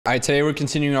All right, today we're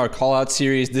continuing our call out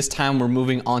series. This time we're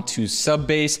moving on to sub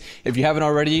base. If you haven't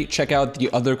already, check out the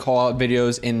other call out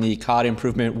videos in the COD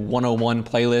Improvement 101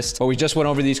 playlist. But we just went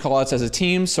over these call outs as a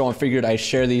team, so I figured I'd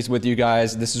share these with you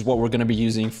guys. This is what we're gonna be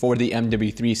using for the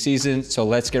MW3 season. So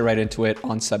let's get right into it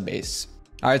on sub base.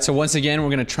 All right, so once again, we're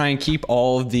gonna try and keep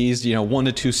all of these, 1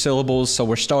 to 2 syllables. So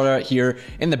we're starting out here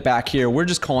in the back here. We're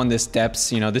just calling this depths.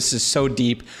 This is so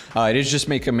deep. It is just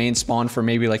make a main spawn for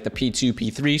maybe like the P2,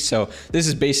 P3. So this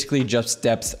is basically just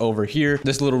depths over here.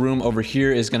 This little room over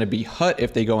here is gonna be hut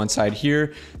if they go inside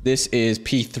here. This is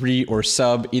P3 or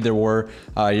sub, either or.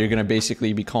 You're gonna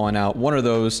basically be calling out one of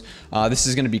those. This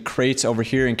is gonna be crates over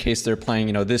here in case they're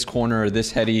playing, this corner or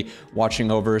this heady watching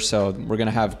over. So we're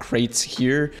gonna have crates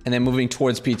here. And then moving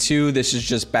towards P2, this is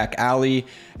just back alley,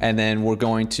 and then we're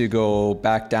going to go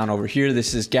back down over here.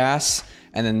 This is gas,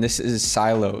 and then this is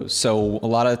silos. So a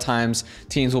lot of times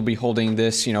teams will be holding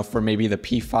this, for maybe the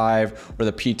P5 or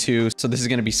the P2. So this is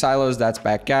going to be silos. That's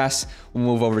back gas. We'll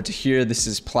move over to here. This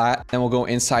is plat. Then we'll go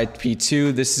inside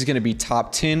P2. This is going to be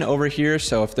top tin over here.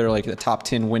 So if they're like the top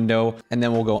tin window, and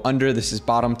then we'll go under. This is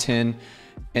bottom tin.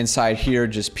 Inside here,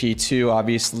 just P2,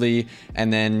 obviously.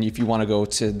 And then if you want to go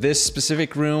to this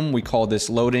specific room, we call this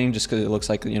loading just because it looks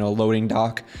like, a loading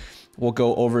dock. We'll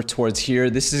go over towards here.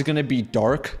 This is going to be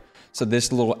dark. So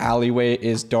this little alleyway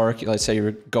is dark. Let's say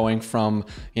you're going from,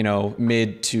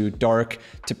 mid to dark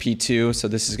to P2. So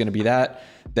this is going to be that.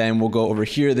 Then we'll go over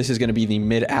here. This is going to be the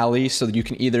mid alley. So you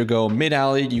can either go mid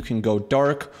alley, you can go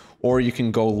dark, or you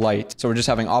can go light. So we're just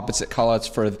having opposite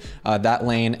callouts for that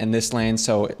lane and this lane.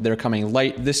 So they're coming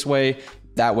light this way.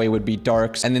 That way would be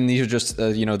darks. And then these are just,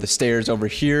 the stairs over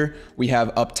here. We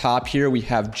have up top here, we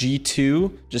have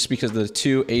G2, just because the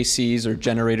two ACs or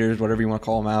generators, whatever you want to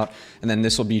call them out. And then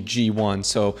this will be G1.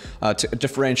 So to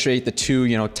differentiate the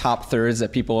two, top thirds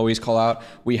that people always call out,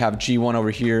 we have G1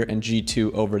 over here and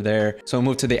G2 over there. So we'll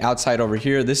move to the outside over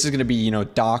here. This is going to be,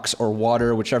 docks or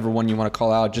water, whichever one you want to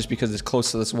call out, just because it's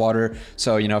close to this water.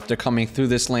 So, if they're coming through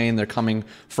this lane, they're coming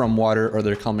from water or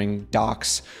they're coming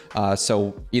docks.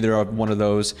 So either of one of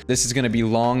those. This is going to be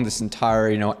long, this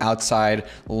entire, outside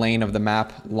lane of the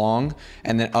map long.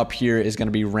 And then up here is going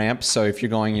to be ramp. So if you're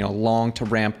going, long to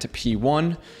ramp to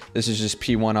P1, this is just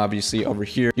P1 obviously over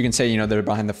here. You can say, they're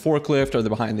behind the forklift or they're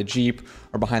behind the Jeep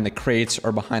or behind the crates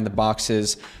or behind the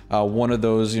boxes. One of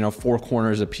those, 4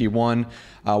 corners of P1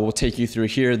 will take you through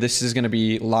here. This is going to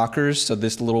be lockers. So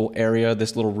this little area,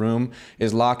 this little room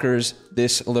is lockers.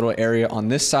 This little area on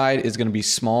this side is going to be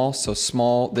small. So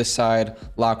small this side,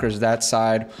 lockers that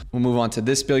side. We'll move on to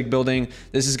this big building.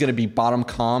 This is going to be bottom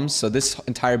comms. So this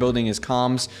entire building is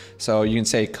comms. So you can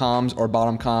say comms or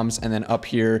bottom comms, and then up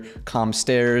here, comm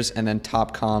stairs, and then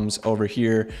top comms over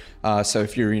here. So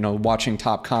if you're, watching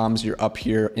top comms, you're up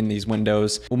here in these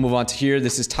windows. We'll move on to here.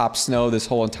 This is top snow, this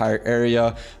whole entire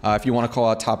area. If you want to call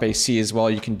out top AC as well,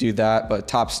 you can do that, but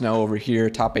top snow over here,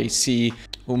 top AC.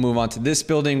 We'll move on to this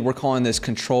building. We're calling this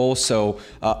control. So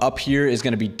up here is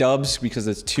going to be dubs because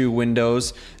it's 2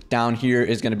 windows. Down here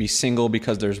is going to be single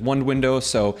because there's 1 window.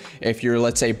 So if you're,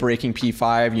 let's say, breaking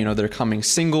P5, they're coming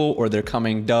single or they're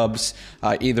coming dubs,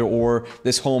 either or.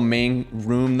 This whole main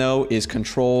room though is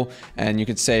control, and you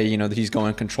could say, that he's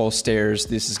going control stairs.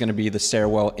 This is going to be the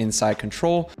stairwell inside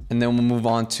control. And then we'll move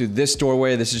on to this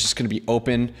doorway. This is just going to be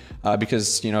open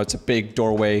because, it's a big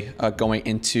doorway going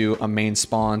into a main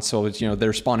spawn. So it's,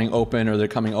 they're spawning open or they're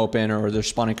coming open or they're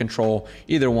spawning control,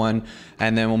 either one.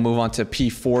 And then we'll move on to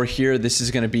P4 here. This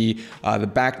is going to be the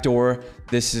back door.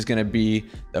 This is going to be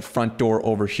the front door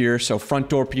over here. So front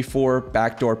door P4,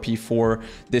 back door P4.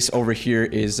 This over here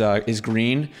is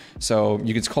green. So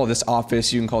you can call this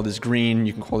office. You can call this green.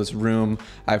 You can call this room.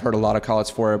 I've heard a lot of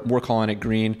callouts for it. We're calling it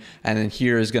green. And then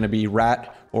here is going to be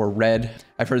rat or red.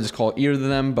 I've heard this called either of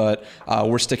them, but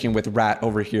we're sticking with rat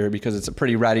over here because it's a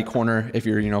pretty ratty corner if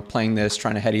you're, playing this,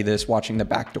 trying to heady this, watching the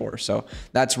back door. So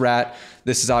that's rat.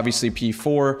 This is obviously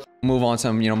P4. Move on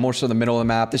to, more so the middle of the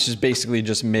map. This is basically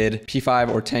just mid.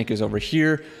 P5 or tank is over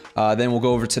here. Then we'll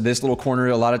go over to this little corner.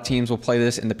 A lot of teams will play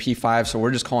this in the P5. So we're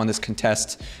just calling this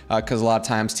contest because a lot of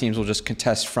times teams will just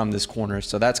contest from this corner.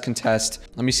 So that's contest.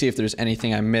 Let me see if there's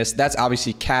anything I missed. That's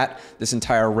obviously cat, this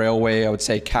entire railway. I would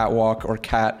say catwalk or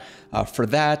cat for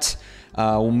that.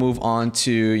 We'll move on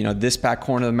to, this back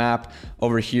corner of the map.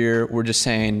 Over here, we're just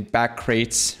saying back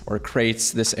crates or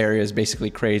crates. This area is basically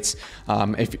crates.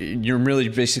 If you're really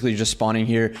basically just spawning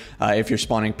here, if you're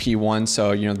spawning P1,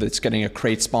 so, it's getting a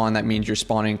crate spawn, that means you're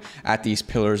spawning at these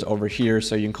pillars over here.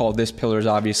 So you can call this pillars,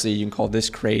 obviously. You can call this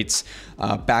crates.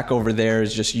 Back over there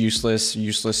is just useless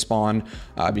spawn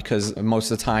because most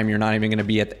of the time you're not even going to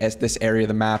be at this area of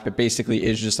the map. It basically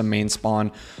is just a main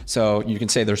spawn. So you can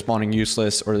say they're spawning spawning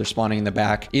useless or they're spawning in the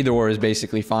back. Either or is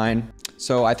basically fine.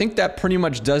 So I think that pretty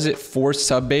much does it for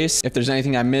sub base. If there's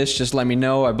anything I missed, just let me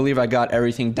know. I believe I got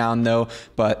everything down though.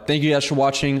 But thank you guys for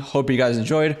watching. Hope you guys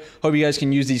enjoyed. Hope you guys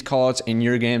can use these callouts in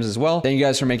your games as well. Thank you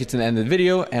guys for making it to the end of the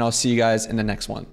video, and I'll see you guys in the next one.